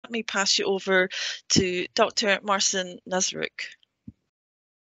let me pass you over to Dr. Marcin Nazaruk.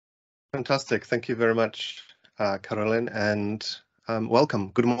 Fantastic. Thank you very much, Caroline, and welcome.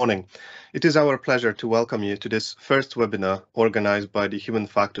 Good morning. It is our pleasure to welcome you to this first webinar organized by the Human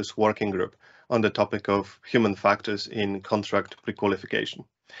Factors Working Group on the topic of human factors in contract pre-qualification.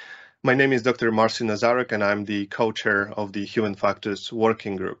 My name is Dr. Marcin Nazaruk, and I'm the co-chair of the Human Factors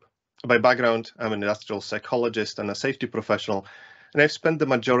Working Group. By background, I'm an industrial psychologist and a safety professional, and I've spent the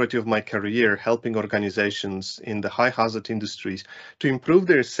majority of my career helping organizations in the high-hazard industries to improve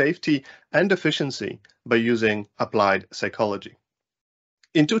their safety and efficiency by using applied psychology.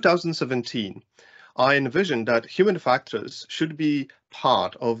 In 2017, I envisioned that human factors should be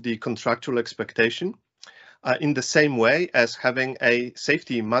part of the contractual expectation in the same way as having a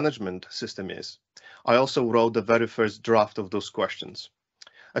safety management system is. I also wrote the very first draft of those questions.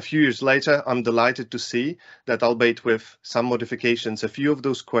 A few years later, I'm delighted to see that, albeit with some modifications, a few of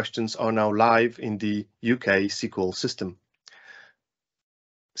those questions are now live in the UK SEQual system.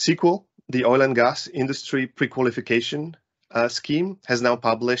 SEQual, the oil and gas industry pre-qualification scheme, has now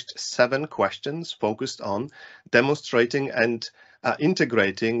published 7 questions focused on demonstrating and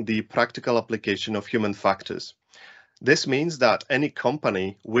integrating the practical application of human factors. This means that any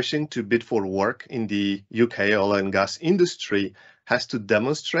company wishing to bid for work in the UK oil and gas industry has to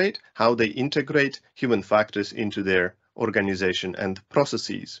demonstrate how they integrate human factors into their organization and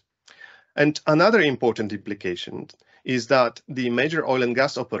processes. And another important implication is that the major oil and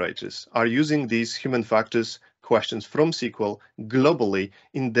gas operators are using these human factors questions from SEQual globally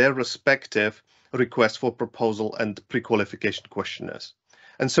in their respective request for proposal and pre-qualification questionnaires.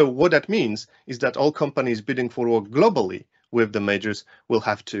 And so what that means is that all companies bidding for work globally with the majors will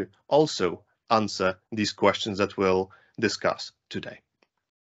have to also answer these questions that we'll discuss today.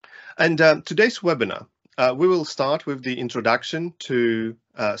 And today's webinar, we will start with the introduction to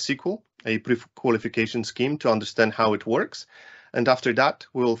SEQual, a pre-qualification scheme, to understand how it works. And after that,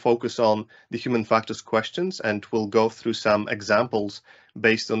 we'll focus on the human factors questions, and we'll go through some examples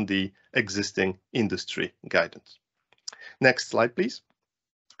based on the existing industry guidance. Next slide, please.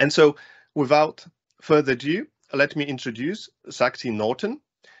 And so, without further ado, let me introduce Sakthi Norton.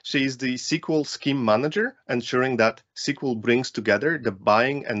 She is the SEQual scheme manager, ensuring that SEQual brings together the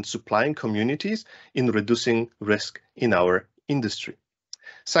buying and supplying communities in reducing risk in our industry.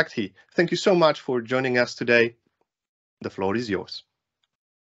 Sakthi, thank you so much for joining us today. The floor is yours.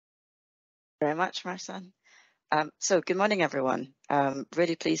 Very much, Marcin. So good morning, everyone.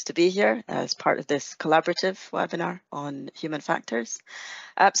 Really pleased to be here as part of this collaborative webinar on human factors.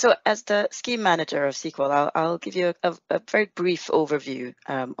 So as the scheme manager of SEQual, I'll give you a very brief overview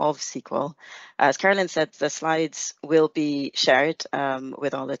of SEQual. As Caroline said, the slides will be shared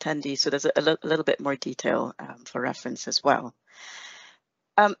with all attendees, so there's a little bit more detail for reference as well.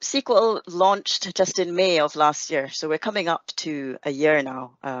 SEQual launched just in May of last year, so we're coming up to a year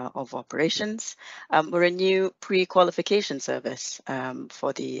now of operations. We're a new pre-qualification service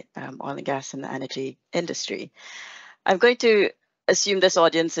for the oil and gas and the energy industry. I'm going to assume this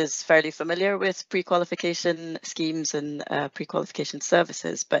audience is fairly familiar with pre-qualification schemes and pre-qualification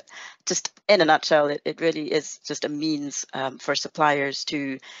services, but just in a nutshell, it really is just a means for suppliers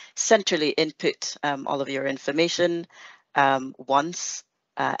to centrally input all of your information once,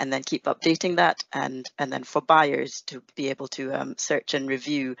 and then keep updating that, and then for buyers to be able to search and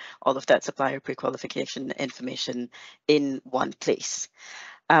review all of that supplier pre-qualification information in one place.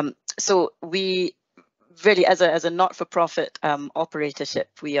 So we really, as a not-for-profit operatorship,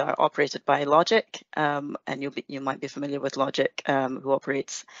 we are operated by Logic, and you might be familiar with Logic, who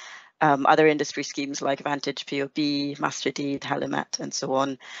operates other industry schemes like Vantage POB, Masterdeed, Helimet, and so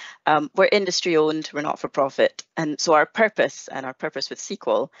on. We're industry owned, we're not for profit. And so our purpose with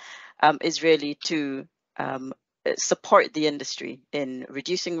SEQual is really to support the industry in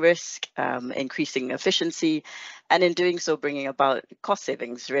reducing risk, increasing efficiency, and in doing so, bringing about cost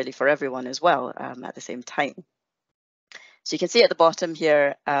savings really for everyone as well at the same time. So you can see at the bottom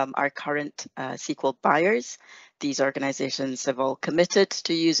here our current SEQual buyers. These organizations have all committed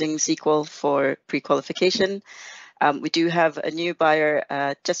to using SEQual for pre-qualification. We do have a new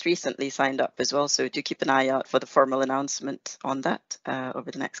buyer just recently signed up as well, so do keep an eye out for the formal announcement on that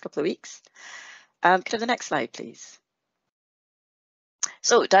over the next couple of weeks. Could I have the next slide, please?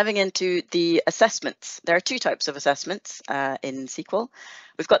 So diving into the assessments, there are 2 types of assessments in SEQual.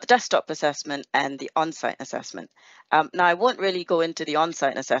 We've got the desktop assessment and the on-site assessment. Now, I won't really go into the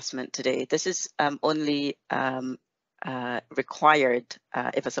on-site assessment today. This is only required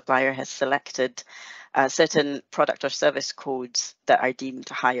if a supplier has selected certain product or service codes that are deemed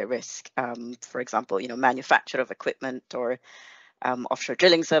higher risk. For example, manufacture of equipment or offshore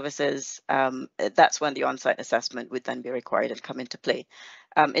drilling services, that's when the on-site assessment would then be required and come into play.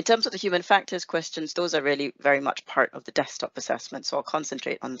 In terms of the human factors questions, those are really very much part of the desktop assessment, so I'll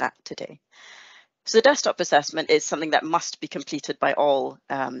concentrate on that today. So the desktop assessment is something that must be completed by all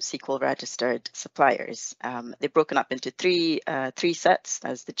SEQual registered suppliers. They're broken up into three sets.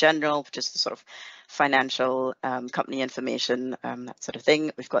 There's the general, which is the sort of financial company information, that sort of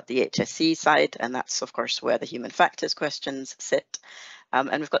thing. We've got the HSE side, and that's of course where the human factors questions sit.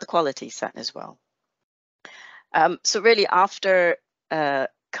 And we've got the quality set as well. So really after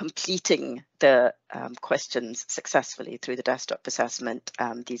completing the questions successfully through the desktop assessment,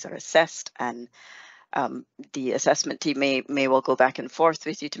 these are assessed, and the assessment team may well go back and forth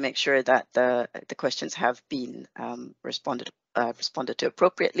with you to make sure that the questions have been responded to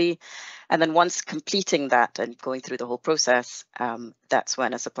appropriately. And then once completing that and going through the whole process, that's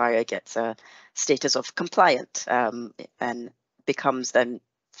when a supplier gets a status of compliant and becomes then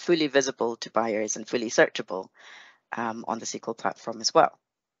fully visible to buyers and fully searchable on the SEQual platform as well.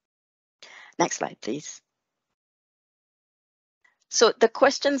 Next slide, please. So the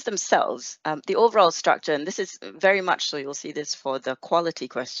questions themselves, the overall structure, and this is very much so, you'll see this for the quality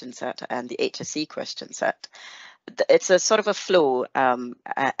question set and the HSE question set. It's a sort of a flow,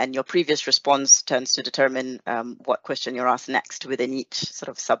 and your previous response tends to determine what question you're asked next within each sort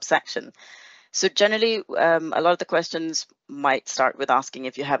of subsection. So generally, a lot of the questions might start with asking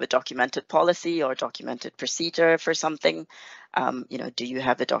if you have a documented policy or documented procedure for something. You know, do you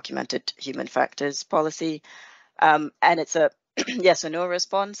have a documented human factors policy? And it's a yes or no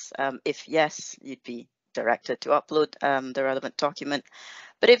response. If yes, you'd be directed to upload the relevant document.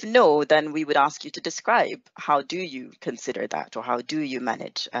 But if no, then we would ask you to describe how do you consider that, or how do you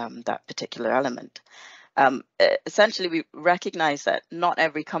manage that particular element. Essentially, we recognize that not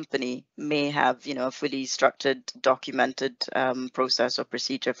every company may have, you know, a fully structured, documented process or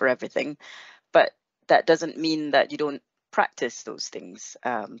procedure for everything, but that doesn't mean that you don't practice those things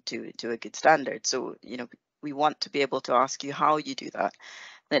to a good standard. So, you know, we want to be able to ask you how you do that.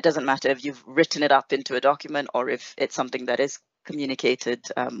 And it doesn't matter if you've written it up into a document or if it's something that is communicated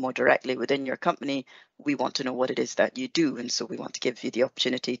more directly within your company. We want to know what it is that you do, and so we want to give you the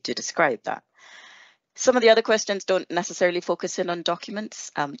opportunity to describe that. Some of the other questions don't necessarily focus in on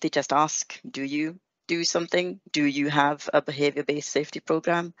documents. They just ask, do you do something? Do you have a behavior-based safety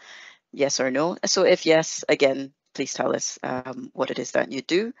program? Yes or no. So if yes, again, please tell us what it is that you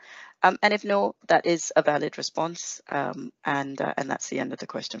do. And if no, that is a valid response. And that's the end of the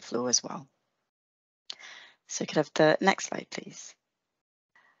question flow as well. So you could have the next slide, please.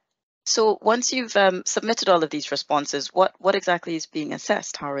 So once you've submitted all of these responses, what exactly is being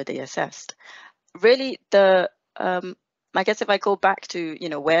assessed? How are they assessed? Really, I guess if I go back to, you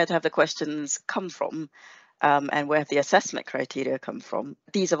know, where have the questions come from and where have the assessment criteria come from,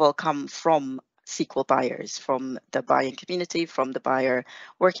 these have all come from SEQual buyers, from the buying community, from the buyer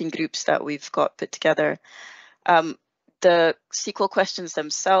working groups that we've got put together. The SEQual questions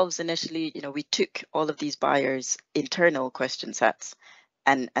themselves, initially, you know, we took all of these buyers' internal question sets.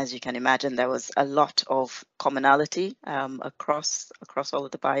 And as you can imagine, there was a lot of commonality across all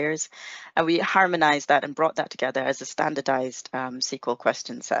of the buyers. And we harmonized that and brought that together as a standardized SEQual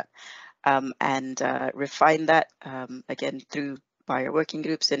question set and refined that, again, through buyer working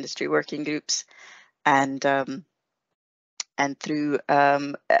groups, industry working groups, and through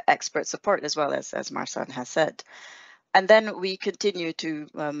expert support as well, as Marcin has said. And then we continue to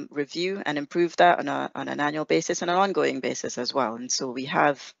review and improve that on an annual basis and an ongoing basis as well. And so we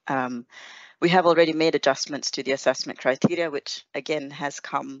have already made adjustments to the assessment criteria, which again has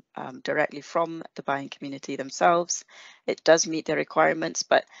come directly from the buying community themselves. It does meet their requirements,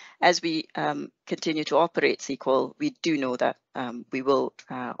 but as we continue to operate SEQual, we do know that we will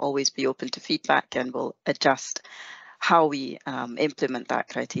always be open to feedback and will adjust how we implement that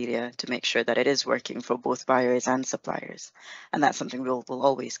criteria to make sure that it is working for both buyers and suppliers. And that's something we'll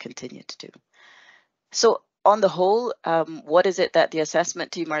always continue to do. So on the whole, what is it that the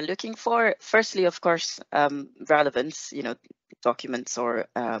assessment team are looking for? Firstly, of course, relevance, you know, documents or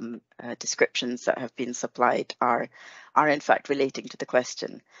descriptions that have been supplied are in fact relating to the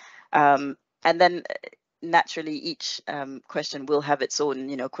question. And then naturally, each question will have its own,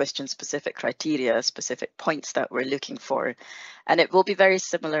 you know, question-specific criteria, specific points that we're looking for. And it will be very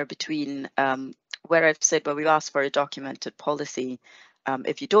similar between where I've said, well, we've asked for a documented policy.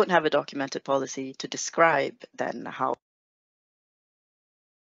 If you don't have a documented policy to describe, then how.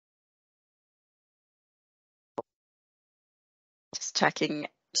 Just checking.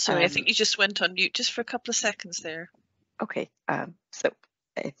 Sorry, I think you just went on mute just for a couple of seconds there. Okay, so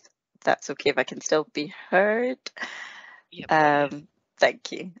if that's okay, if I can still be heard. Yep.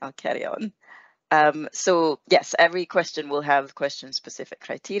 Thank you. I'll carry on. So yes, every question will have question-specific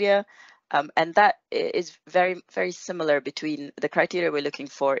criteria, and that is very, very similar between the criteria we're looking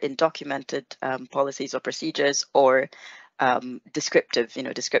for in documented policies or procedures, or descriptive,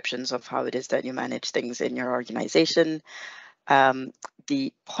 descriptions of how it is that you manage things in your organization.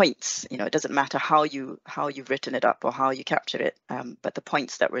 The points, it doesn't matter how you've written it up or how you capture it, but the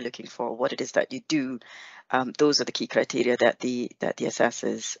points that we're looking for, what it is that you do, those are the key criteria that the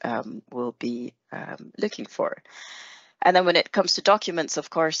assessors will be looking for. And then when it comes to documents, of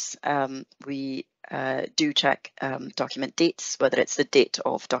course, we do check document dates, whether it's the date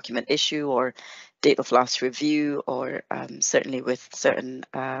of document issue or date of last review, or certainly with certain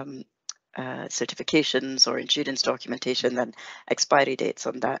certifications or insurance documentation, then expiry dates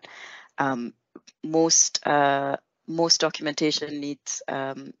on that. Most documentation needs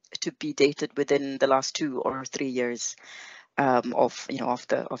to be dated within the last 2 or 3 years of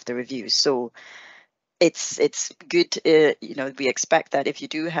the review. So it's good, we expect that if you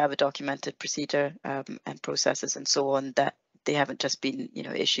do have a documented procedure and processes and so on, that they haven't just been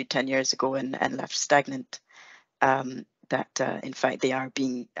issued 10 years ago and left stagnant, that in fact they are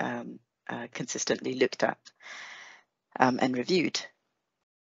being consistently looked at and reviewed.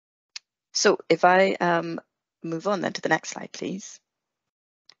 So if I move on then to the next slide, please.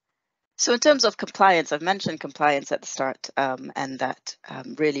 So in terms of compliance, I've mentioned compliance at the start, and that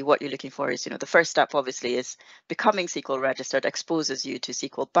really what you're looking for is, the first step obviously is becoming SEQual registered exposes you to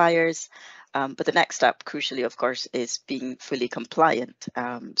SEQual buyers, but the next step, crucially, of course, is being fully compliant,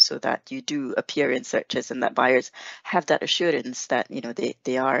 so that you do appear in searches and that buyers have that assurance that,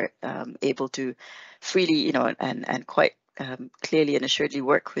 they are able to freely, and quite clearly and assuredly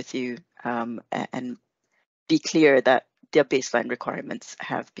work with you, and be clear that their baseline requirements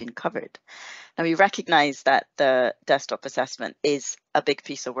have been covered. Now, we recognize that the desktop assessment is a big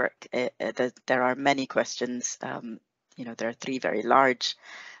piece of work. There are many questions. There are 3 very large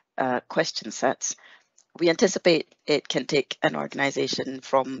question sets. We anticipate it can take an organization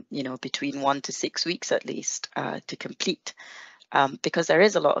from, between 1 to 6 weeks at least to complete, because there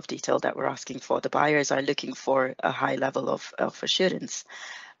is a lot of detail that we're asking for. The buyers are looking for a high level of assurance.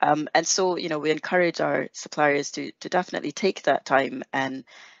 And so, we encourage our suppliers to definitely take that time and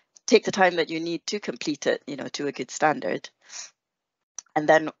take the time that you need to complete it, to a good standard. And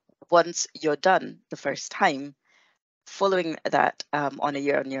then once you're done the first time, following that on a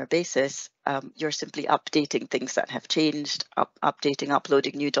year-on-year basis, you're simply updating things that have changed,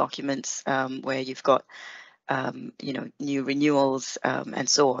 uploading new documents where you've got, new renewals and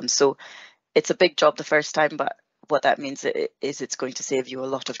so on. So it's a big job the first time, but what that means is it's going to save you a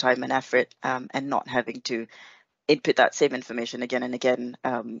lot of time and effort, and not having to input that same information again and again,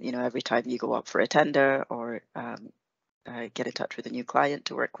 every time you go up for a tender or get in touch with a new client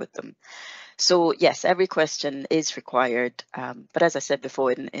to work with them. So yes, every question is required, but as I said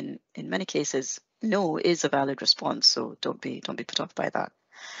before, in many cases, no is a valid response. So don't be put off by that.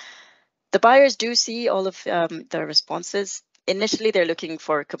 The buyers do see all of the responses. Initially, they're looking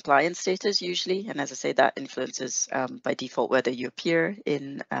for compliance status usually, and as I say, that influences by default whether you appear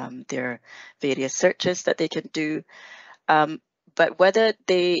in their various searches that they can do. But whether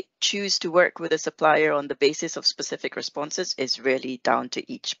they choose to work with a supplier on the basis of specific responses is really down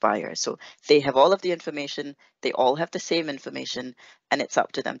to each buyer. So they have all of the information, they all have the same information, and it's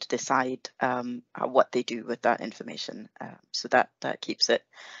up to them to decide what they do with that information. So that keeps it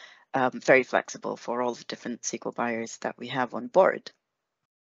very flexible for all the different SEQual buyers that we have on board.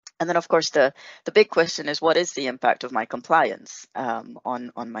 And then, of course, the big question is, what is the impact of my compliance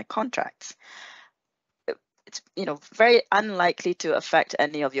on my contracts? It's very unlikely to affect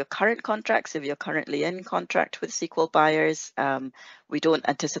any of your current contracts if you're currently in contract with SEQual buyers. We don't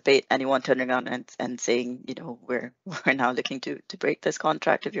anticipate anyone turning around and saying, we're now looking to break this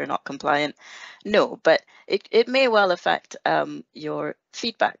contract if you're not compliant. No, but it may well affect your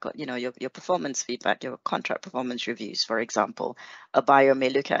feedback, your performance feedback, your contract performance reviews, for example. A buyer may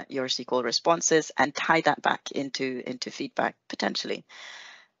look at your SEQual responses and tie that back into feedback potentially.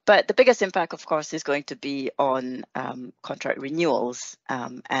 But the biggest impact, of course, is going to be on contract renewals.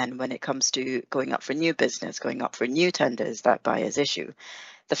 And when it comes to going up for new business, going up for new tenders that buyers issue,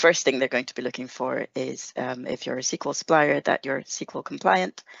 the first thing they're going to be looking for is, if you're a SEQual supplier, that you're SEQual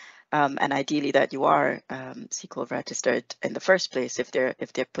compliant, and ideally that you are SEQual registered in the first place if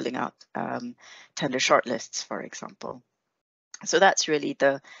they're pulling out tender shortlists, for example. So that's really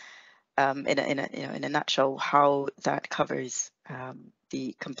the in a nutshell how that covers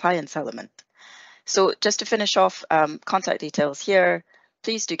the compliance element. So just to finish off, contact details here.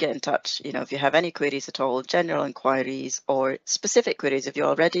 please do get in touch. If you have any queries at all, general inquiries or specific queries, if you're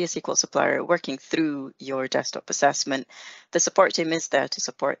already a SEQual supplier working through your desktop assessment, the support team is there to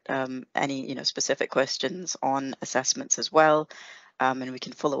support any specific questions on assessments as well. And we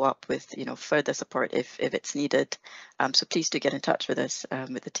can follow up with further support if it's needed. So please do get in touch with us,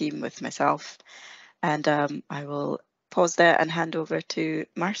 with the team, with myself. And I will pause there and hand over to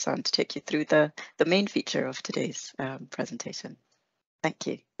Marcin to take you through the main feature of today's presentation. Thank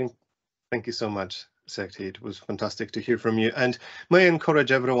you. Thank you so much, Sakthi. It was fantastic to hear from you. And may I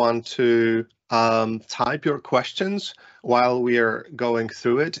encourage everyone to type your questions while we are going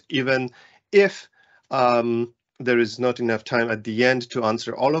through it, even if there is not enough time at the end to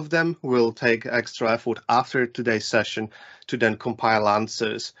answer all of them. We'll take extra effort after today's session to then compile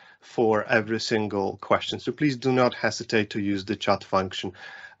answers for every single question. So please do not hesitate to use the chat function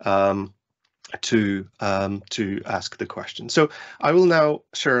to ask the question. So I will now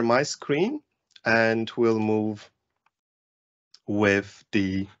share my screen and we'll move with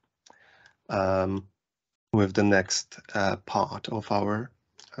the next part of our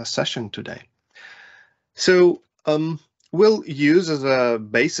session today. So we'll use as a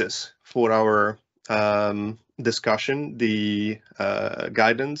basis for our discussion the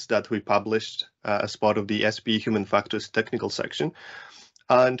guidance that we published as part of the SPE Human Factors technical section.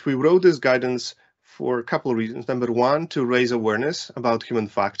 And we wrote this guidance for a couple of reasons. Number one, to raise awareness about human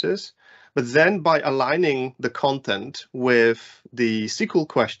factors, but then by aligning the content with the SEQual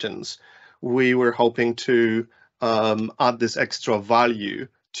questions, we were hoping to add this extra value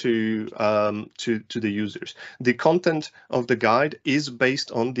to the users. The content of the guide is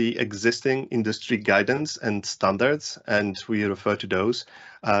based on the existing industry guidance and standards, and we refer to those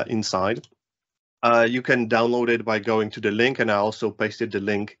inside. You can download it by going to the link, and I also pasted the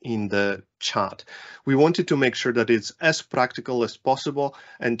link in the chat. We wanted to make sure that it's as practical as possible,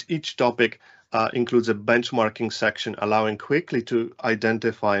 and each topic includes a benchmarking section, allowing quickly to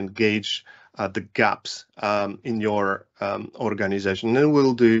identify and gauge the gaps in your organization, and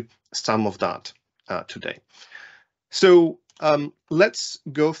we'll do some of that today. So let's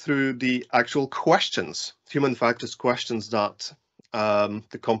go through the actual questions, human factors questions that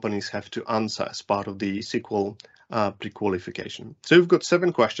the companies have to answer as part of the SEQual pre-qualification. So we've got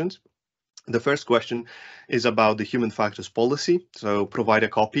 7 questions. The first question is about the human factors policy. So provide a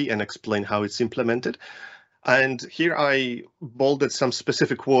copy and explain how it's implemented. And here I bolded some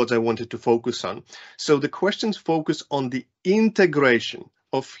specific words I wanted to focus on. So the questions focus on the integration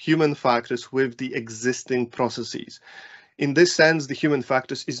of human factors with the existing processes. In this sense, the human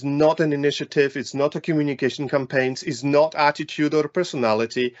factors is not an initiative, it's not a communication campaign, it's not attitude or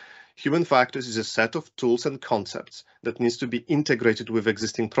personality. Human factors is a set of tools and concepts that needs to be integrated with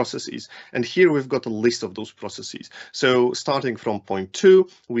existing processes. And here we've got a list of those processes. So starting from point 2,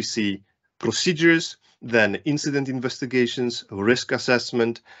 we see procedures, then incident investigations, risk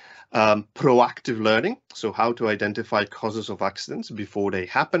assessment, proactive learning, so how to identify causes of accidents before they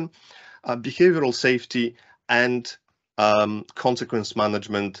happen, behavioral safety, and consequence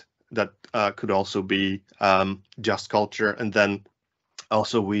management. That could also be just culture. And then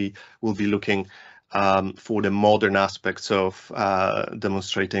also we will be looking for the modern aspects of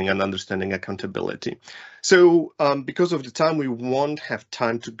demonstrating and understanding accountability. So because of the time, we won't have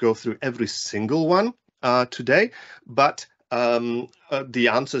time to go through every single one today, but the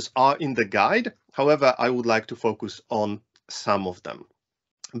answers are in the guide. However, I would like to focus on some of them.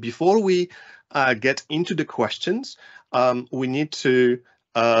 Before we get into the questions, we need to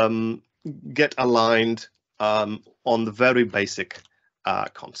get aligned on the very basic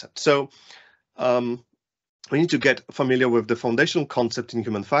concept. So we need to get familiar with the foundational concept in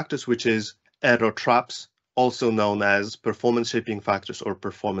human factors, which is error traps, also known as performance shaping factors or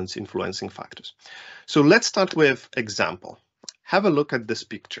performance influencing factors. So let's start with example. Have a look at this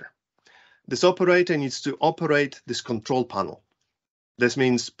picture. This operator needs to operate this control panel. This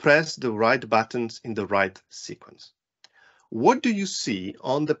means press the right buttons in the right sequence. What do you see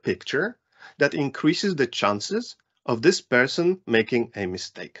on the picture that increases the chances of this person making a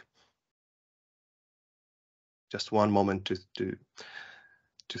mistake? Just one moment to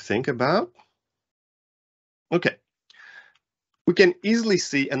think about. Okay, we can easily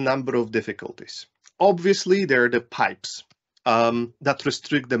see a number of difficulties. Obviously, there are the pipes that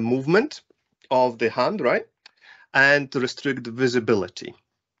restrict the movement of the hand, right? And restrict the visibility.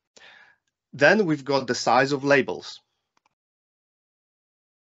 Then we've got the size of labels.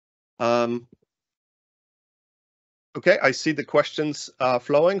 Okay, I see the questions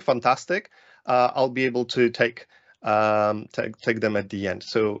flowing. Fantastic. I'll be able to take them at the end.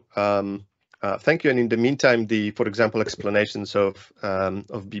 So Thank you. And in the meantime, for example, explanations of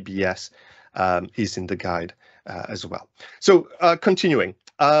BBS is in the guide as well. So continuing,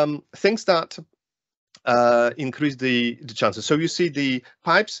 things that increase the chances. So you see the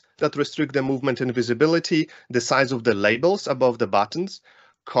pipes that restrict the movement and visibility, the size of the labels above the buttons,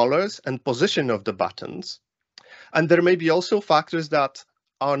 colors and position of the buttons. And there may be also factors that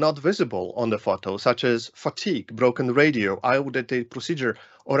are not visible on the photo, such as fatigue, broken radio, outdated procedure,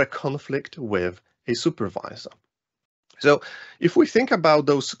 or a conflict with a supervisor. So if we think about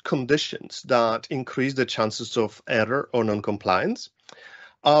those conditions that increase the chances of error or non-compliance,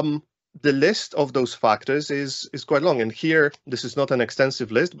 the list of those factors is quite long. And here, this is not an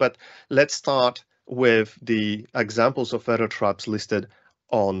extensive list, but let's start with the examples of error traps listed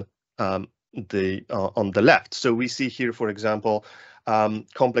on the left. So we see here, for example,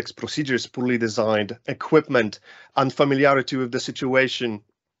 complex procedures, poorly designed equipment, unfamiliarity with the situation,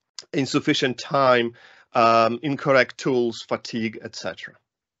 insufficient time, incorrect tools, fatigue, etc.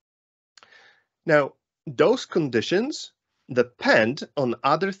 Now, those conditions depend on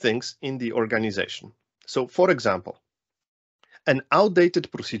other things in the organization. So, for example, an outdated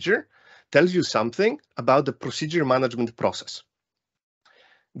procedure tells you something about the procedure management process.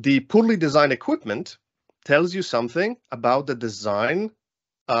 The poorly designed equipment tells you something about the design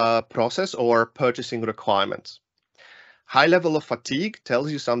process or purchasing requirements. High level of fatigue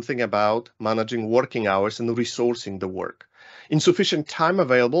tells you something about managing working hours and resourcing the work. Insufficient time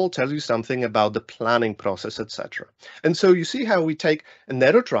available tells you something about the planning process, etc. And so you see how we take an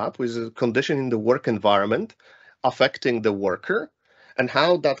error trap, which is a condition in the work environment affecting the worker, and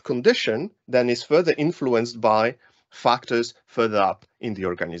how that condition then is further influenced by factors further up in the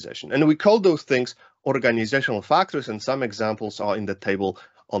organization. And we call those things organizational factors, and some examples are in the table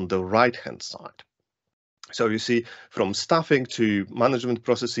on the right-hand side. So you see from staffing to management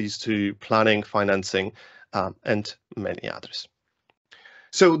processes to planning, financing, and many others.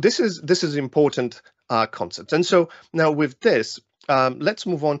 So this is important concept. And so now with this, let's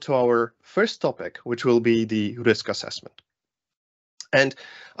move on to our first topic, which will be the risk assessment. And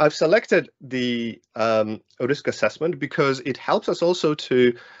I've selected the risk assessment because it helps us also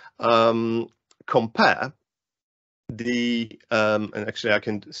to compare the, and actually I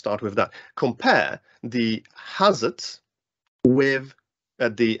can start with that, compare the hazards with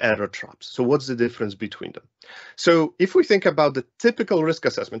the error traps. So what's the difference between them? So if we think about the typical risk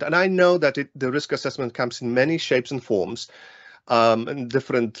assessment, and I know that the risk assessment comes in many shapes and forms, and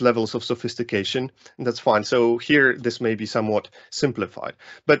different levels of sophistication, and that's fine. So here, this may be somewhat simplified,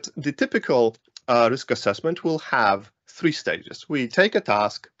 but the typical risk assessment will have 3 stages. We take a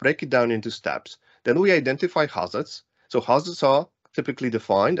task, break it down into steps, then we identify hazards. So hazards are typically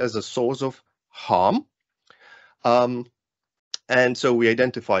defined as a source of harm. And so we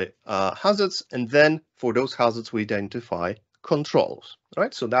identify hazards, and then for those hazards, we identify controls,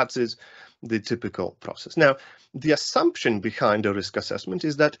 right? So that is the typical process. Now, the assumption behind the risk assessment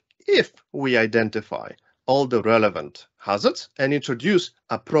is that if we identify all the relevant hazards and introduce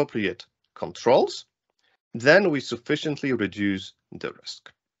appropriate controls, then we sufficiently reduce the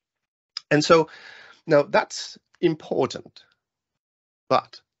risk. And so now that's important,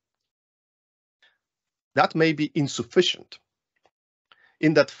 but that may be insufficient.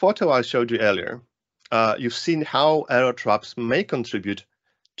 In that photo I showed you earlier, you've seen how error traps may contribute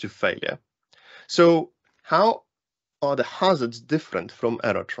to failure. So how are the hazards different from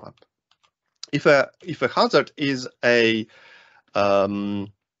error trap? If a hazard is a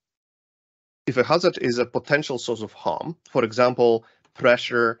potential source of harm, for example,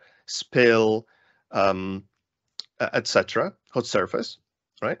 pressure, spill, etc., hot surface,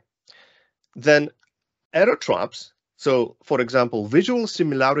 right? Then error traps, so for example, visual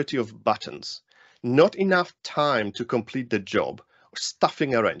similarity of buttons, not enough time to complete the job, or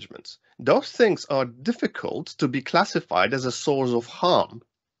stuffing arrangements, those things are difficult to be classified as a source of harm.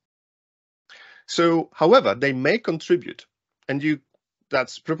 So, however, they may contribute, and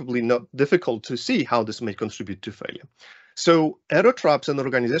that's probably not difficult to see how this may contribute to failure. So error traps and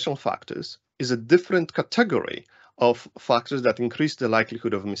organizational factors is a different category of factors that increase the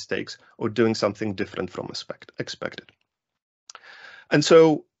likelihood of mistakes or doing something different from expected. And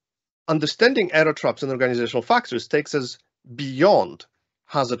so understanding error traps and organizational factors takes us beyond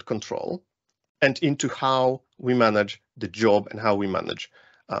hazard control and into how we manage the job and how we manage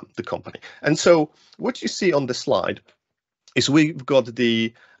the company. And so what you see on the slide is we've got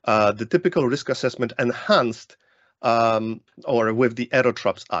the typical risk assessment enhanced or with the error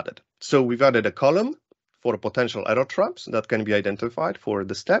traps added. So we've added a column for potential error traps that can be identified for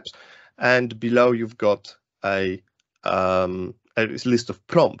the steps, and below you've got a a list of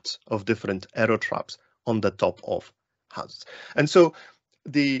prompts of different error traps on the top of hazards. And so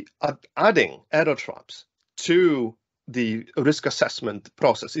the adding error traps to the risk assessment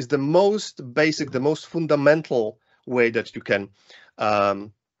process is the most basic, the most fundamental way that you can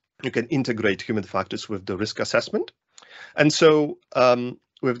integrate human factors with the risk assessment. And so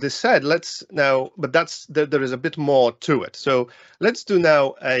with this said, let's now, but there is a bit more to it. So let's do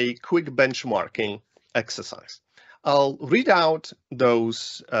now a quick benchmarking exercise. I'll read out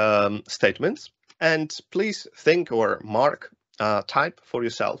those statements, and please think or mark, type for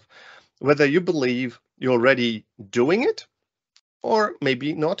yourself whether you believe you're already doing it or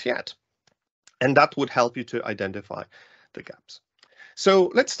maybe not yet. And that would help you to identify the gaps.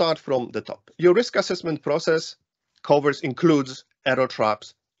 So let's start from the top. Your risk assessment process includes error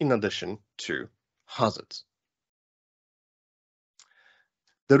traps in addition to hazards.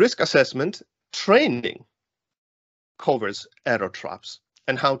 The risk assessment training covers error traps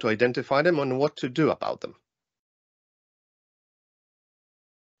and how to identify them and what to do about them.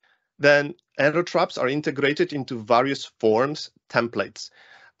 Then error traps are integrated into various forms, templates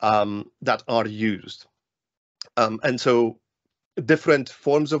that are used. And so different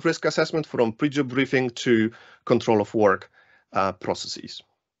forms of risk assessment, from pre-job briefing to control of work processes.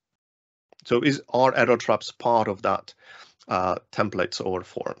 So are error traps part of that templates or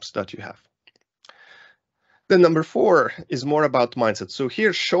forms that you have? Then number 4 is more about mindset. So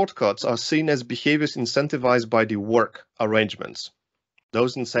here shortcuts are seen as behaviors incentivized by the work arrangements.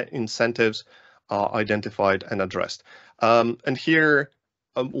 Those incentives are identified and addressed. And here,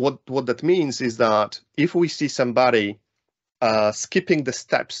 what that means is that if we see somebody skipping the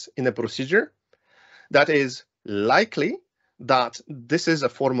steps in a procedure, that is likely that this is a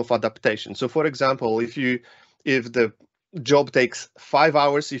form of adaptation. So for example, if the job takes 5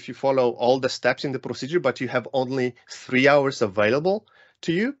 hours, if you follow all the steps in the procedure, but you have only 3 hours available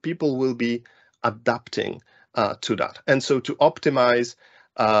to you, people will be adapting to that. And so to optimize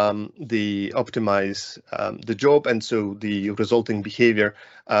the job, and so the resulting behavior,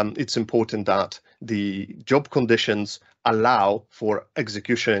 it's important that the job conditions allow for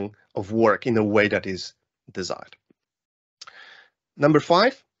execution of work in a way that is desired. Number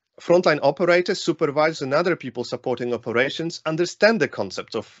 5, frontline operators, supervisors, and other people supporting operations understand the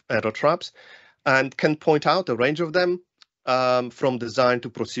concept of error traps and can point out a range of them, from design to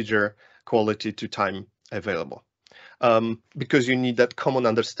procedure, quality to time available, because you need that common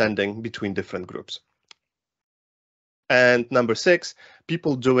understanding between different groups. And number 6,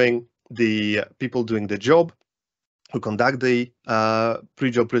 people doing the job, who conduct the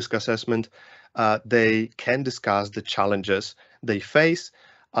pre-job risk assessment, they can discuss the challenges they face.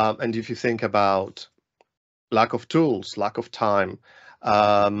 And if you think about lack of tools, lack of time,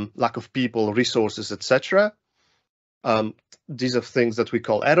 lack of people, resources, etc., these are things that we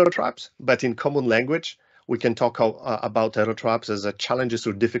call error traps, but in common language, we can talk about error traps as challenges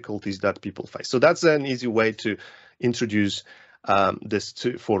or difficulties that people face. So that's an easy way to introduce this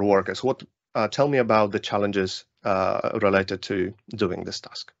for workers. Tell me about the challenges related to doing this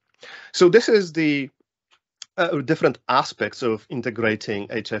task. So this is the different aspects of integrating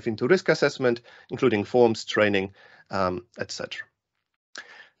HF into risk assessment, including forms, training, etc.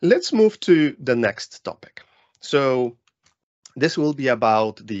 Let's move to the next topic. So this will be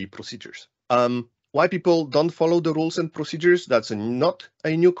about the procedures. Why people don't follow the rules and procedures, that's not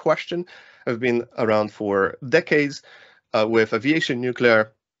a new question. I've been around for decades with aviation,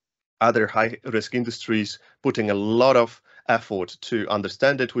 nuclear, other high-risk industries, putting a lot of effort to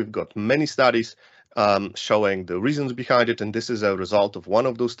understand it. We've got many studies showing the reasons behind it, and this is a result of one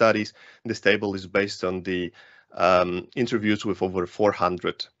of those studies. This table is based on the interviews with over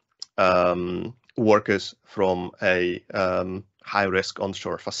 400 workers from a high-risk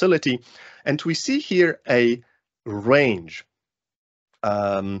onshore facility, and we see here a range.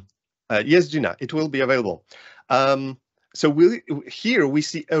 Yes, Gina, it will be available. So here we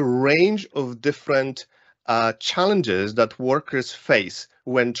see a range of different challenges that workers face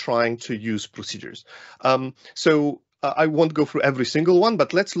when trying to use procedures. I won't go through every single one,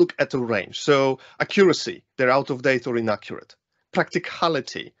 but let's look at a range. So accuracy, they're out of date or inaccurate.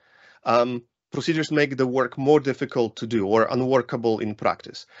 Practicality, procedures make the work more difficult to do or unworkable in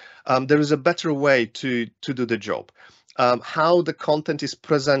practice. There is a better way to do the job. How the content is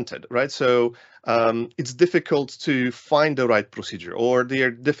presented, right? So it's difficult to find the right procedure, or they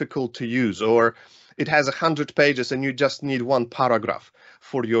are difficult to use, or it has 100 pages and you just need one paragraph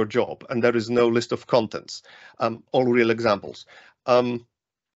for your job and there is no list of contents. All real examples.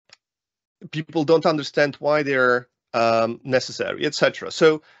 People don't understand why they're necessary, etc.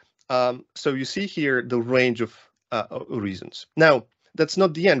 So you see here the range of reasons. Now, that's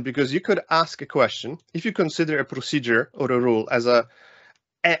not the end, because you could ask a question if you consider a procedure or a rule as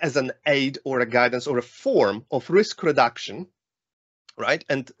an aid or a guidance or a form of risk reduction, right?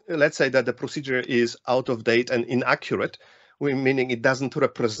 And let's say that the procedure is out of date and inaccurate, meaning it doesn't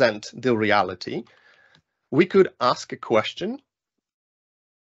represent the reality. We could ask a question: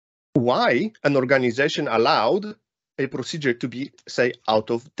 why an organization allowed a procedure to be, say,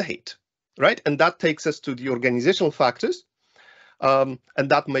 out of date, right? And that takes us to the organizational factors. And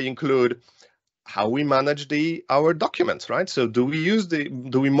that may include how we manage our documents, right? So do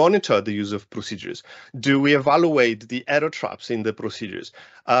we monitor the use of procedures? Do we evaluate the error traps in the procedures?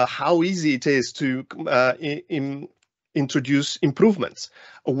 How easy it is to introduce improvements?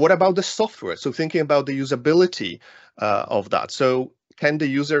 What about the software? So thinking about the usability of that. So can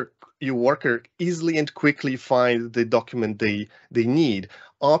the worker easily and quickly find the document they need?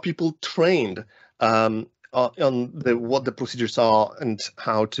 Are people trained on what the procedures are and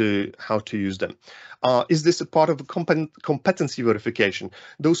how to use them? Is this a part of a competency verification?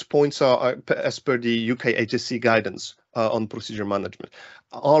 Those points are as per the UK HSC guidance on procedure management.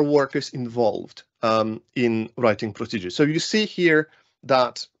 Are workers involved in writing procedures? So you see here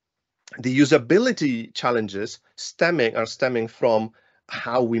that the usability challenges are stemming from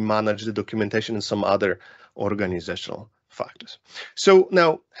how we manage the documentation and some other organizational factors. So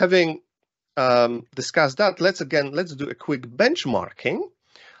now, having discussed that, let's do a quick benchmarking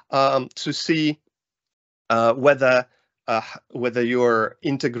to see whether you're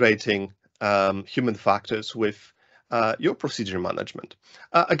integrating human factors with your procedure management.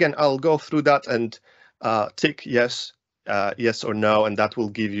 Again, I'll go through that and tick yes or no, and that will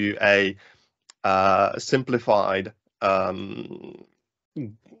give you a simplified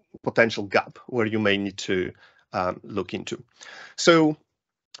potential gap where you may need to look into. So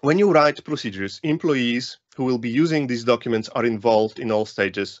when you write procedures, employees who will be using these documents are involved in all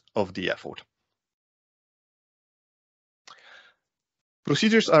stages of the effort.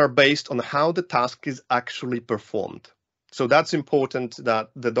 Procedures are based on how the task is actually performed. So that's important,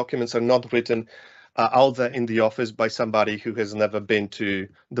 that the documents are not written out there in the office by somebody who has never been to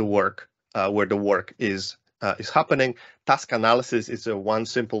the work where the work is happening. Task analysis is one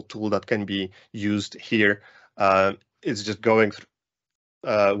simple tool that can be used here. It's just going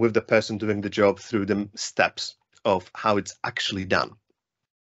with the person doing the job through the steps of how it's actually done.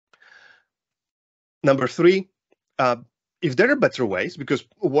 Number three, if there are better ways, because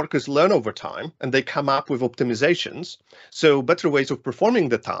workers learn over time and they come up with optimizations, so better ways of performing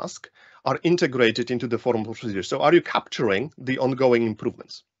the task are integrated into the formal procedure. So are you capturing the ongoing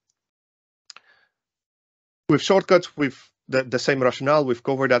improvements? With shortcuts, with the same rationale, we've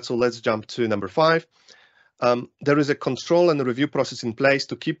covered that, so let's jump to number 5. There is a control and a review process in place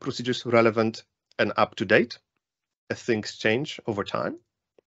to keep procedures relevant and up to date as things change over time.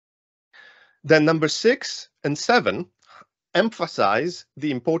 Then number 6 and 7 emphasize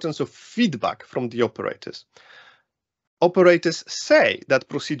the importance of feedback from the operators. Operators say that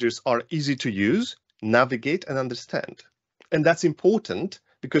procedures are easy to use, navigate, and understand. And that's important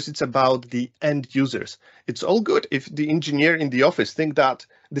because it's about the end users. It's all good if the engineer in the office think that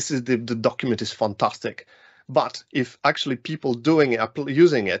this is the document is fantastic. But if actually people doing it,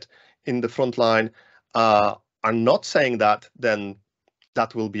 using it in the front line are not saying that, then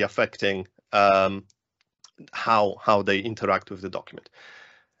that will be affecting how they interact with the document.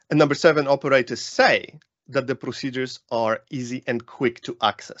 And number 7, operators say that the procedures are easy and quick to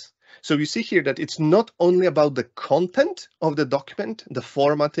access. So you see here that it's not only about the content of the document, the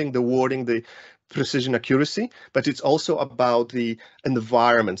formatting, the wording, the precision, accuracy, but it's also about the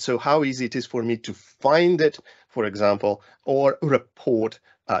environment. So how easy it is for me to find it, for example, or report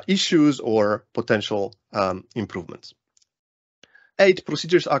issues or potential improvements. 8,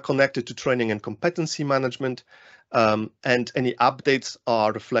 procedures are connected to training and competency management, and any updates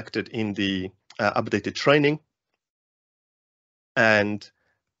are reflected in the updated training. And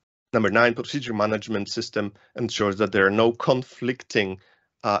number 9, procedure management system ensures that there are no conflicting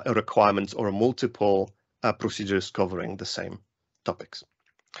requirements or multiple procedures covering the same topics.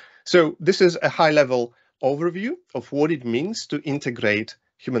 So this is a high-level overview of what it means to integrate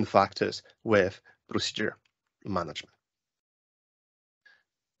human factors with procedure management.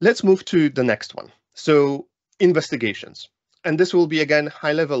 Let's move to the next one. So investigations. And this will be, again,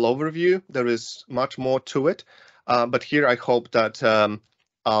 high-level overview. There is much more to it, but here I hope that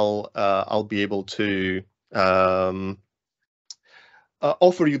I'll be able to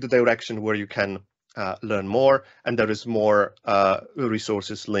offer you the direction where you can learn more, and there is more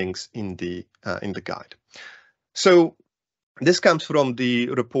resources links in the guide. So This comes from the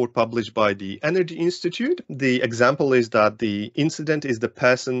report published by the Energy Institute. The example is that the incident is the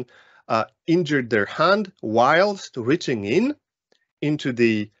person injured their hand whilst reaching into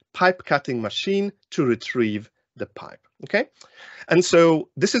the pipe cutting machine to retrieve the pipe. Okay, and so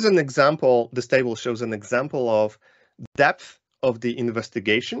this is an example. This table shows an example of depth of the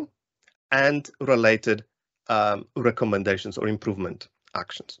investigation and related recommendations or improvement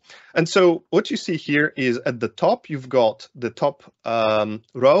actions. And so what you see here is at the top, you've got the top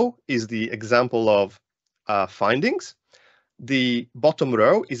row is the example of findings. The bottom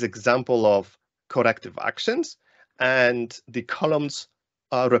row is example of corrective actions, and the columns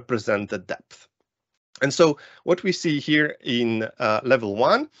represent the depth. And so what we see here in level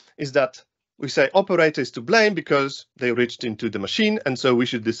 1 is that we say operator is to blame because they reached into the machine, and so we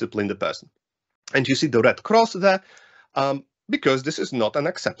should discipline the person. And you see the red cross there because this is not an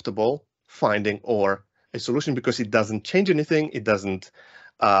acceptable finding or a solution, because it doesn't change anything. It doesn't.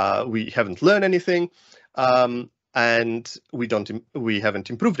 We haven't learned anything, and we haven't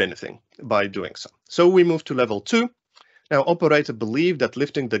improved anything by doing so. So we move to level 2. Now, operator believed that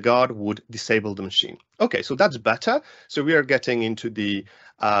lifting the guard would disable the machine. Okay, so that's better. So we are getting into the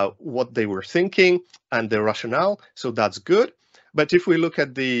what they were thinking and the rationale. So that's good. But if we look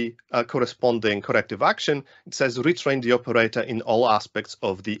at the corresponding corrective action, it says retrain the operator in all aspects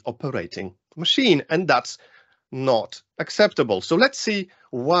of the operating machine, and that's not acceptable. So let's see,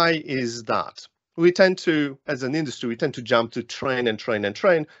 why is that? We tend to, as an industry, we tend to jump to train and train and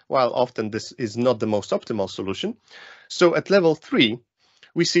train, while often this is not the most optimal solution. So at level 3,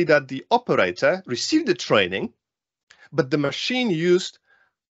 we see that the operator received the training, but the machine used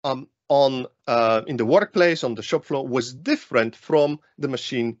in the workplace, on the shop floor, was different from the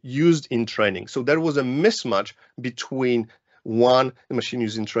machine used in training. So there was a mismatch between the machine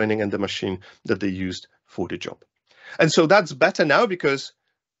used in training and the machine that they used for the job. And so that's better now, because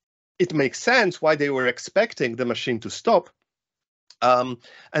it makes sense why they were expecting the machine to stop. And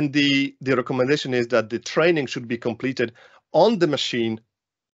the recommendation is that the training should be completed on the machine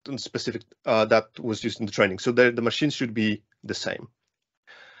specific that was used in the training. So the machines should be the same.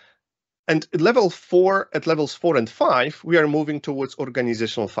 And at levels 4 and 5, we are moving towards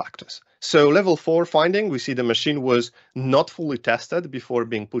organizational factors. So level 4 finding, we see the machine was not fully tested before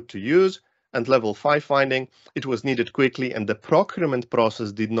being put to use. And level 5 finding, it was needed quickly, and the procurement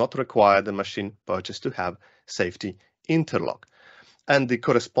process did not require the machine purchase to have safety interlock. And the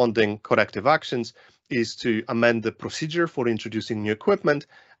corresponding corrective actions is to amend the procedure for introducing new equipment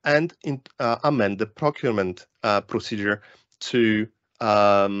and amend the procurement procedure to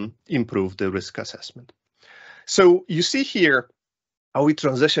improve the risk assessment. So you see here how we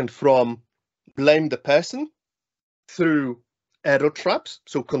transitioned from blame the person through error traps,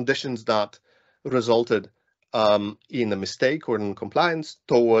 so conditions that resulted in a mistake or in compliance,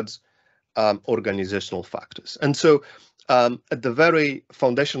 towards organizational factors. And so at the very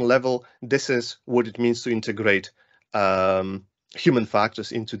foundational level, this is what it means to integrate human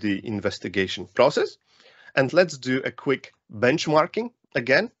factors into the investigation process. And let's do a quick benchmarking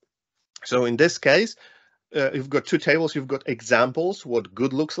again. So in this case, you've got two tables. You've got examples, what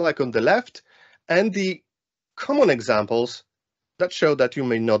good looks like on the left, and the common examples that show that you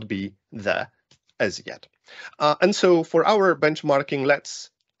may not be there as yet. And so for our benchmarking, let's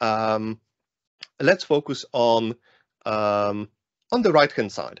focus on the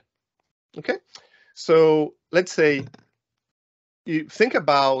right-hand side. Okay, so let's say you think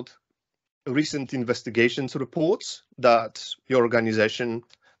about recent investigations reports that your organization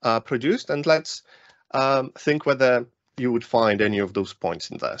produced, and let's think whether you would find any of those points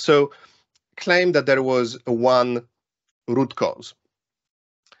in there. So claim that there was one root cause.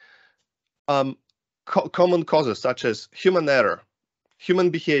 Common causes such as human error, human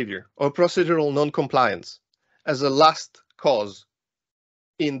behavior, or procedural non-compliance as a last cause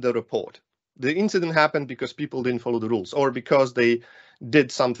in the report. The incident happened because people didn't follow the rules, or because they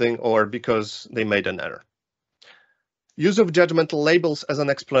did something, or because they made an error. Use of judgmental labels as an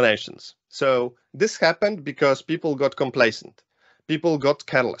explanations. So this happened because people got complacent, people got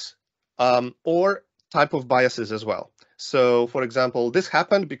careless, or type of biases as well. So for example, this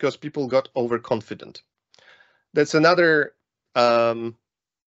happened because people got overconfident. That's another, perhaps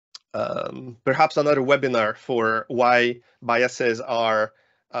another webinar for why biases are,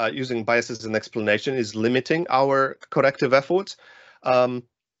 using biases as an explanation is limiting our corrective efforts.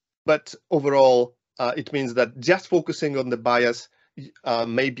 But overall, it means that just focusing on the bias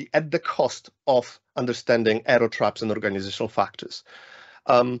may be at the cost of understanding error traps and organizational factors.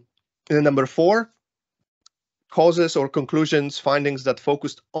 Number 4, causes or conclusions, findings that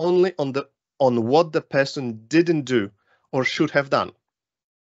focused only on what the person didn't do or should have done.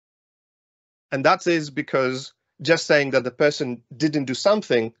 And that is because just saying that the person didn't do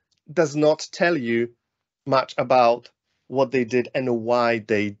something does not tell you much about what they did and why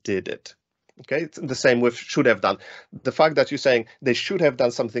they did it. Okay, it's the same with should have done. The fact that you're saying they should have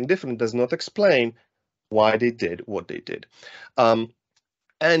done something different does not explain why they did what they did.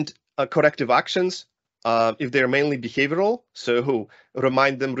 And corrective actions, if they're mainly behavioral, so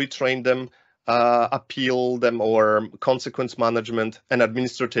remind them, retrain them, appeal them, or consequence management, and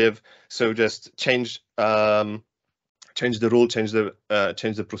administrative, so just change the rule, change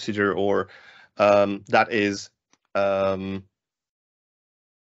the procedure, or that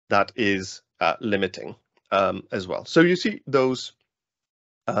is limiting as well. So you see those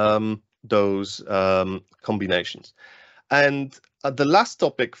combinations. And the last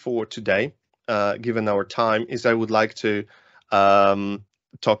topic for today, given our time, is I would like to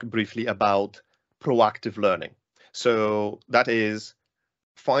talk briefly about proactive learning. So that is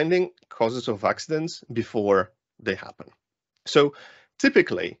finding causes of accidents before they happen. So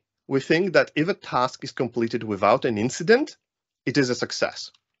typically, we think that if a task is completed without an incident, it is a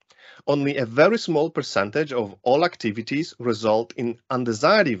success. Only a very small percentage of all activities result in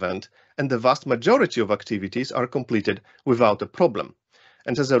undesired event, and the vast majority of activities are completed without a problem.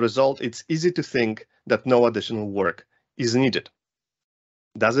 And as a result, it's easy to think that no additional work is needed.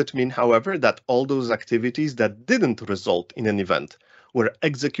 Does it mean, however, that all those activities that didn't result in an event were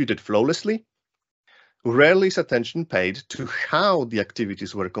executed flawlessly? Rarely is attention paid to how the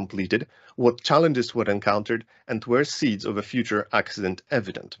activities were completed, what challenges were encountered, and were seeds of a future accident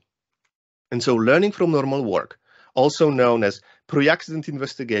evident. And so learning from normal work, also known as pre-accident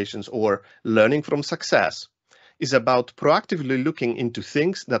investigations or learning from success, is about proactively looking into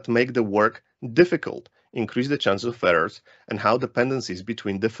things that make the work difficult, increase the chance of errors, and how dependencies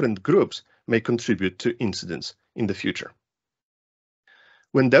between different groups may contribute to incidents in the future.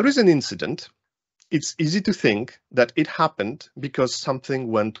 When there is an incident, it's easy to think that it happened because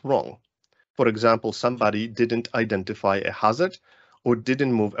something went wrong. For example, somebody didn't identify a hazard or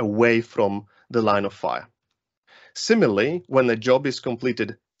didn't move away from the line of fire. Similarly, when a job is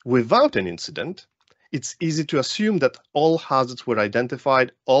completed without an incident, it's easy to assume that all hazards were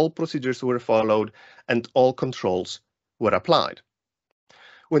identified, all procedures were followed, and all controls were applied.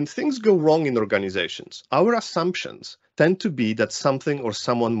 When things go wrong in organizations, our assumptions tend to be that something or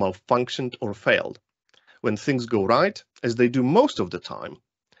someone malfunctioned or failed. When things go right, as they do most of the time,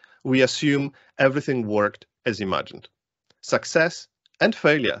 we assume everything worked as imagined. Success and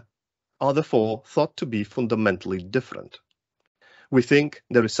failure are therefore thought to be fundamentally different. We think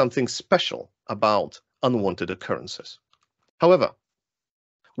there is something special about unwanted occurrences. However,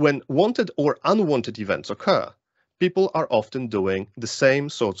 when wanted or unwanted events occur, people are often doing the same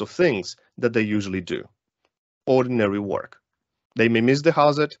sorts of things that they usually do. Ordinary work. They may miss the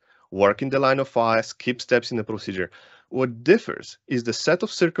hazard, work in the line of fire, skip steps in the procedure. What differs is the set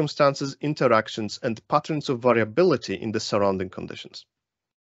of circumstances, interactions, and patterns of variability in the surrounding conditions.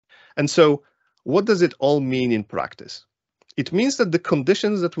 And so, what does it all mean in practice? It means that the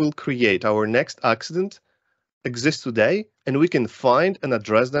conditions that will create our next accident exist today, and we can find and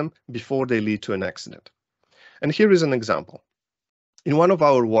address them before they lead to an accident. And here is an example. In one of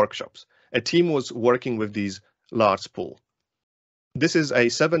our workshops, a team was working with these large spool. This is a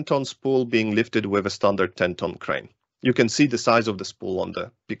 7-ton spool being lifted with a standard 10-ton crane. You can see the size of the spool on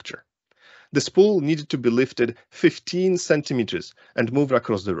the picture. The spool needed to be lifted 15 centimeters and moved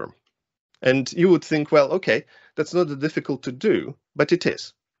across the room. And you would think, well, okay, that's not difficult to do, but it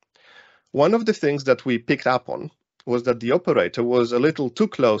is. One of the things that we picked up on was that the operator was a little too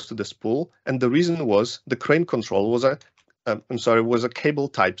close to the spool, and the reason was the crane control was a cable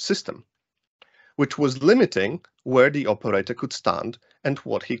type system, which was limiting where the operator could stand and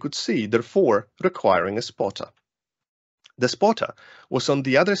what he could see, therefore requiring a spotter. The spotter was on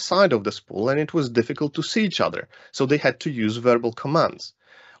the other side of the spool, and it was difficult to see each other, so they had to use verbal commands.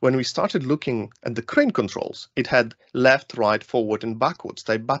 When we started looking at the crane controls, it had left, right, forward, and backwards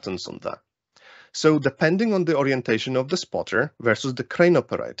type buttons on there. So depending on the orientation of the spotter versus the crane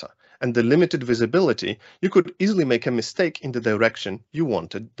operator and the limited visibility, you could easily make a mistake in the direction you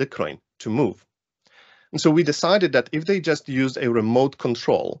wanted the crane to move. And so we decided that if they just used a remote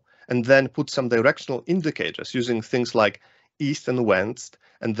control and then put some directional indicators using things like east and west,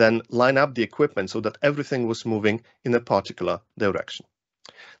 and then line up the equipment so that everything was moving in a particular direction.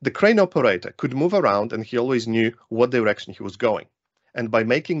 The crane operator could move around, and he always knew what direction he was going. And by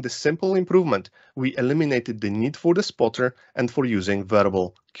making this simple improvement, we eliminated the need for the spotter and for using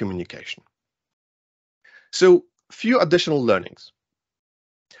verbal communication. So, few additional learnings.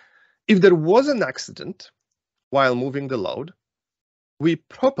 If there was an accident, while moving the load, we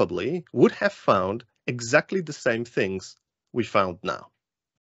probably would have found exactly the same things we found now.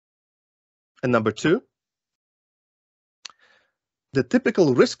 And number two, the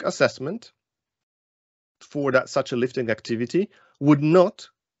typical risk assessment for such a lifting activity would not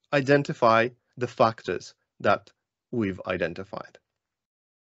identify the factors that we've identified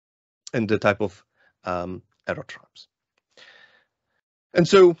and the type of error traps. And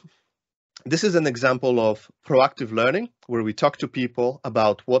so this is an example of proactive learning, where we talk to people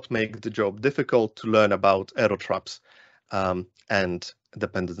about what makes the job difficult, to learn about error traps and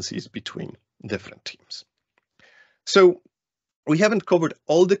dependencies between different teams. So we haven't covered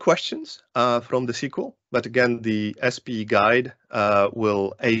all the questions from the SEQual, but again, the SPE guide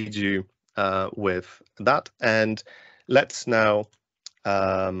will aid you with that. And let's now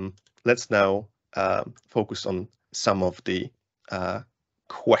focus on some of the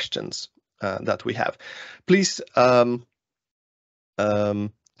questions that we have. Please type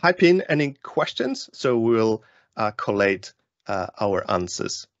in any questions, so we'll collate our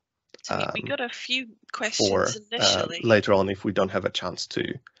answers. So we got a few questions for initially. Later on, if we don't have a chance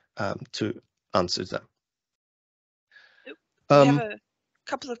to answer them. We have a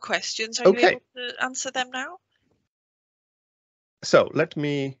couple of questions. Are you able to answer them now? So let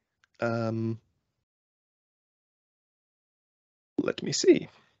me see.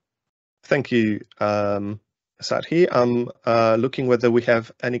 Thank you, Sakthi. I'm looking whether we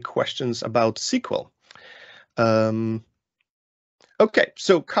have any questions about SEQual. Okay,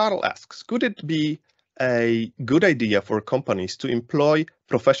 so Carl asks, could it be a good idea for companies to employ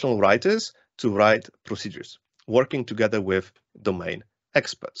professional writers to write procedures, working together with domain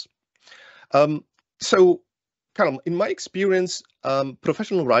experts? So, Carl, in my experience,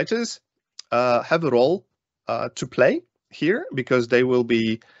 professional writers have a role to play here, because they will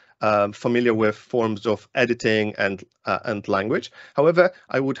be familiar with forms of editing and language. However,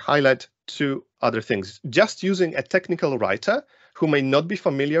 I would highlight two other things. Just using a technical writer who may not be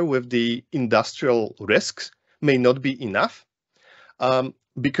familiar with the industrial risks may not be enough,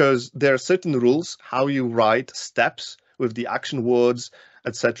 because there are certain rules how you write steps with the action words,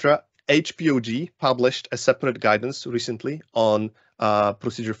 etc. HPOG published a separate guidance recently on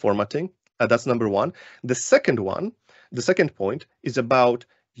procedure formatting. That's number one. The second point is about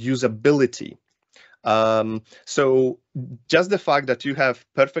usability. So just the fact that you have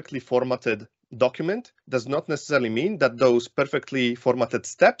perfectly formatted document does not necessarily mean that those perfectly formatted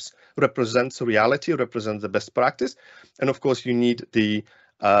steps represents reality, represents the best practice. And of course, you need the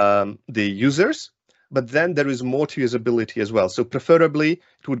users, but then there is more to usability as well. So preferably,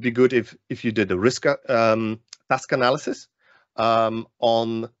 it would be good if you did a risk task analysis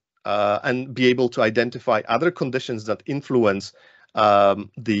on and be able to identify other conditions that influence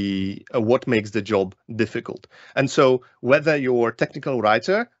what makes the job difficult. And so whether your technical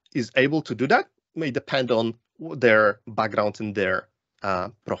writer is able to do that may depend on their background and their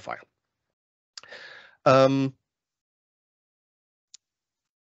profile.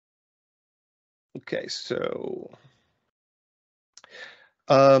 Okay, so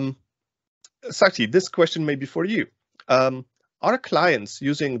Sakthi, this question may be for you. Are clients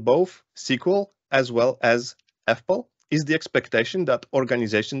using both SEQual as well as FPOL? Is the expectation that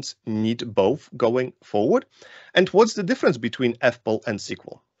organizations need both going forward? And what's the difference between FPOL and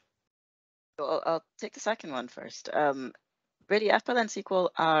SEQual? So I'll take the second one first. Really, FPOL and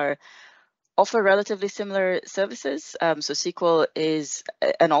SEQual offer relatively similar services. So SEQual is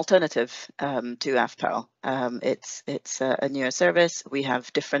an alternative to FPOL. It's a newer service. We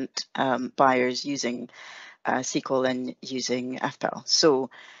have different buyers using SEQual and using FPOL. So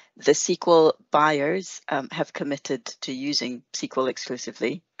the SEQual buyers have committed to using SEQual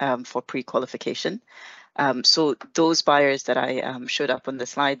exclusively for pre-qualification. So those buyers that I showed up on the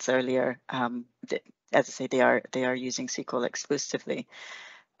slides earlier, as I say, they are using SEQual exclusively.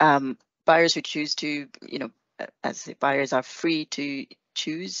 Buyers who choose to, as I say, buyers are free to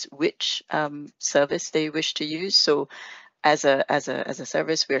choose which service they wish to use. So as a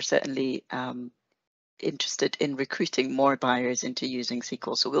service, we are certainly interested in recruiting more buyers into using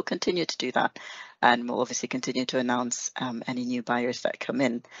SEQual. So we'll continue to do that, and we'll obviously continue to announce any new buyers that come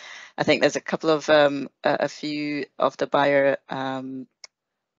in. I think there's a couple of a few of the buyer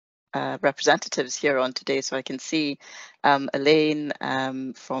representatives here on today. So I can see Elaine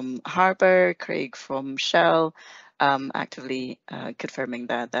from Harbour, Craig from Shell, actively confirming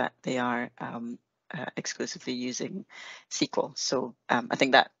that they are exclusively using SEQual. So I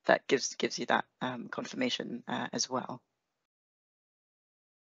think that gives you that confirmation as well.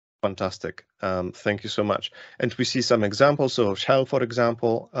 Fantastic. Thank you so much. And we see some examples. So Shell, for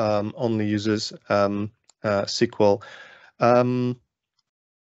example, only uses SEQual.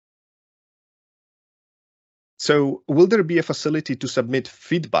 So will there be a facility to submit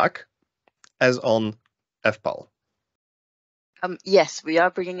feedback as on FPAL? Yes, we are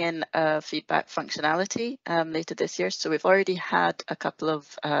bringing in feedback functionality later this year. So we've already had a couple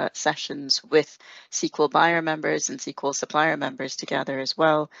of sessions with SEQual buyer members and SEQual supplier members together as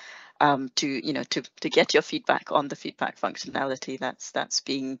well, to get your feedback on the feedback functionality that's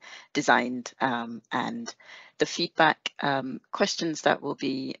being designed, and the feedback questions that will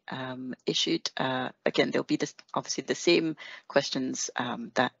be issued. Again, they'll be obviously the same questions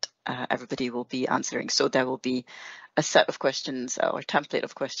that everybody will be answering. So there will be a set of questions or template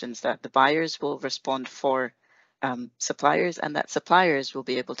of questions that the buyers will respond for suppliers, and that suppliers will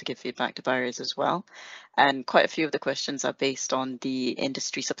be able to give feedback to buyers as well. And quite a few of the questions are based on the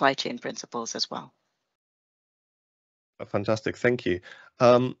industry supply chain principles as well. Fantastic, thank you.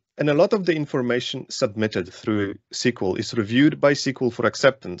 And a lot of the information submitted through SEQual is reviewed by SEQual for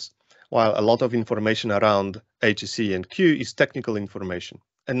acceptance, while a lot of information around HSE and Q is technical information,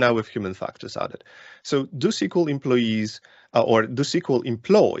 and now with human factors added. So do SEQual employees or do SEQual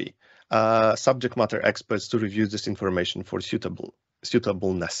employ subject matter experts to review this information for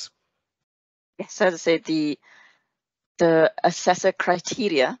suitableness? Yes, as I say, the assessor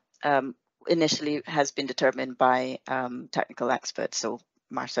criteria initially has been determined by technical experts, so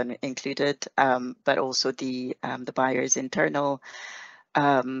Marcin included, but also the buyer's internal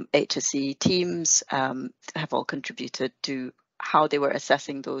HSE teams have all contributed to how they were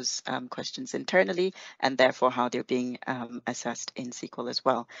assessing those questions internally, and therefore how they're being assessed in SEQual as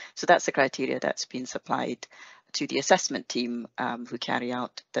well. So that's the criteria that's been supplied to the assessment team who carry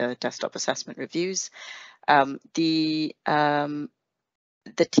out the desktop assessment reviews.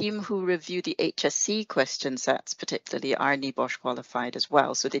 The team who review the HSE question sets particularly are NIBOSH qualified as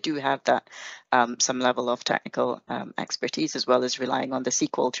well. So they do have that some level of technical expertise, as well as relying on the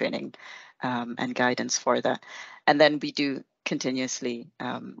SEQual training and guidance for that. And then we do continuously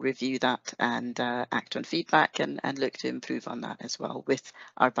review that and act on feedback and look to improve on that as well with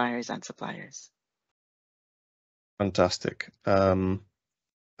our buyers and suppliers. Fantastic.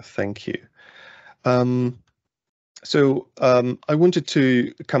 Thank you. So I wanted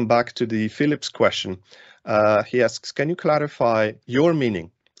to come back to the Philip's question. He asks, can you clarify your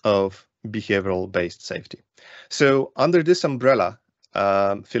meaning of behavioral-based safety? So under this umbrella,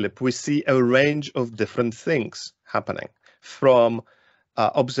 Philip, we see a range of different things happening, from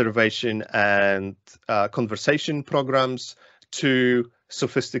observation and conversation programs to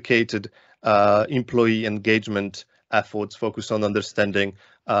sophisticated employee engagement efforts focused on understanding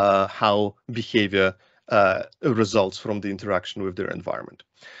how behavior results from the interaction with their environment.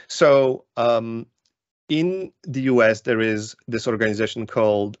 So in the US, there is this organization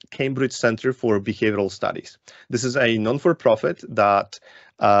called Cambridge Center for Behavioral Studies. This is a non-for-profit that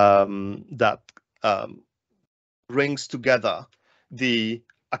brings together the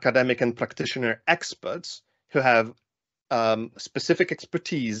academic and practitioner experts who have specific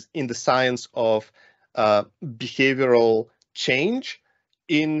expertise in the science of behavioral change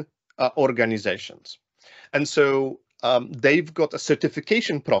in organizations. And so they've got a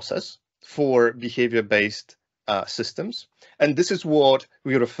certification process for behavior-based systems. And this is what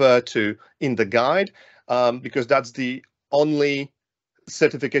we refer to in the guide, because that's the only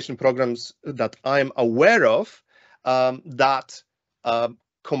certification programs that I'm aware of that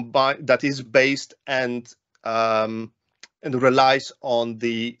is based and relies on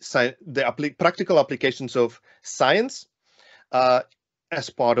the practical applications of science as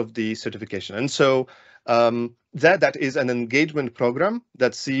part of the certification. And so that is an engagement program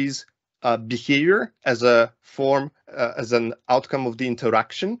that sees behavior as a form, as an outcome of the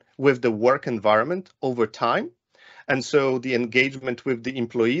interaction with the work environment over time. And so the engagement with the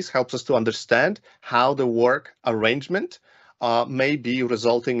employees helps us to understand how the work arrangement may be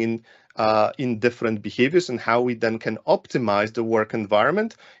resulting in different behaviors, and how we then can optimize the work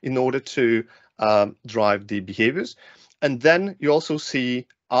environment in order to drive the behaviors. And then you also see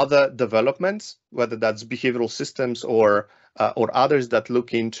other developments, whether that's behavioral systems or others that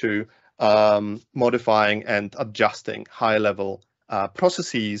look into modifying and adjusting high-level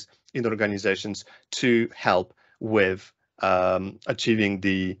processes in organizations to help with achieving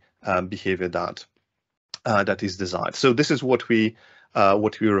the behavior that is desired. So this is what we're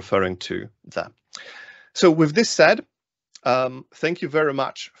referring to there. So with this said, thank you very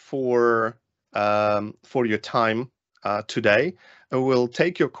much for your time today. We'll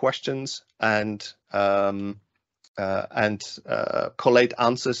take your questions and collate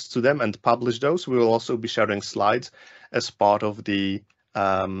answers to them and publish those. We will also be sharing slides as part of the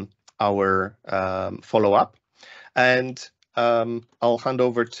our follow-up. And I'll hand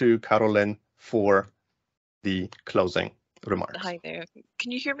over to Caroline for the closing remarks. Hi there.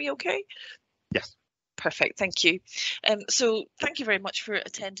 Can you hear me okay? Yes. Perfect, thank you. So thank you very much for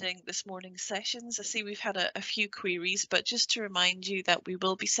attending this morning's sessions. I see we've had a few queries, but just to remind you that we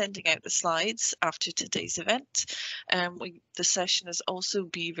will be sending out the slides after today's event. The session is also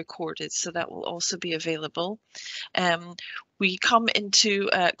be recorded, so that will also be available. We come into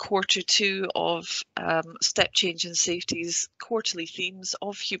quarter two of Step Change in Safety's quarterly themes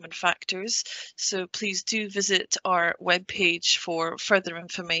of human factors. So please do visit our webpage for further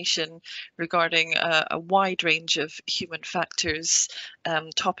information regarding a wide range of human factors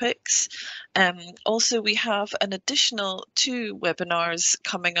topics. Also, we have an additional 2 webinars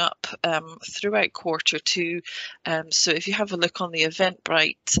coming up throughout quarter two. So if you have a look on the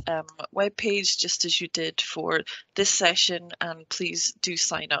Eventbrite webpage, just as you did for this session, and please do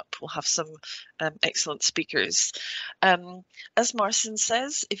sign up. We'll have some excellent speakers. As Marcin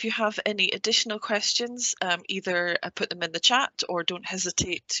says, if you have any additional questions, either put them in the chat or don't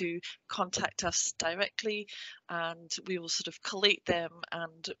hesitate to contact us directly, and we will sort of collate them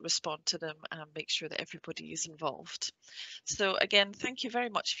and respond to them and make sure that everybody is involved. So again, thank you very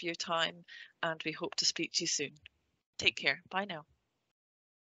much for your time, and we hope to speak to you soon. Take care. Bye now.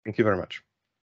 Thank you very much.